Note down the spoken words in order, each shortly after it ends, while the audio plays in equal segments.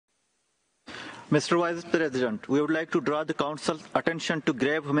Mr. Vice President, we would like to draw the Council's attention to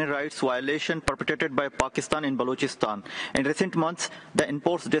grave human rights violation perpetrated by Pakistan in Balochistan. In recent months, the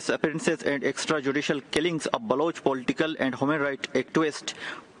enforced disappearances and extrajudicial killings of Baloch political and human rights activists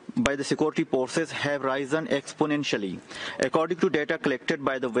by the security forces have risen exponentially. According to data collected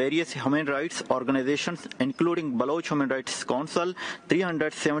by the various human rights organizations, including Baloch Human Rights Council,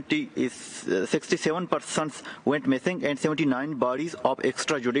 367 persons went missing and 79 bodies of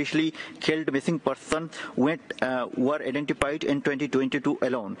extrajudicially killed missing persons were identified in 2022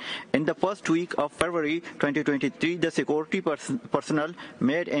 alone. In the first week of February 2023, the security personnel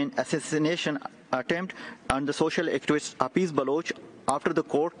made an assassination attempt on the social activist Hafiz Baloch after the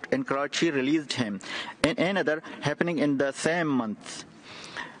court in Karachi released him, and another happening in the same month.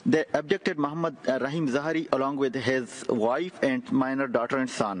 They abducted Muhammad Rahim Zahari along with his wife and minor daughter and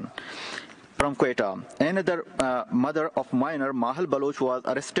son from Quetta. Another mother of minor, Mahal Baloch, was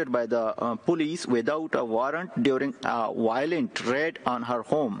arrested by the police without a warrant during a violent raid on her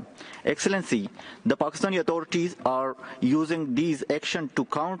home. Excellency, the Pakistani authorities are using these actions to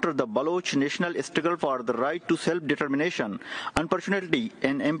counter the Baloch national struggle for the right to self-determination. Unfortunately,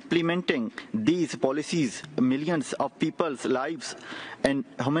 in implementing these policies, millions of people's lives and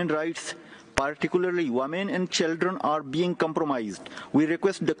human rights, particularly women and children, are being compromised. We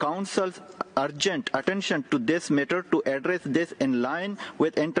request the Council's urgent attention to this matter to address this in line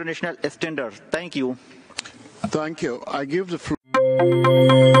with international standards. Thank you. Thank you. I give the floor.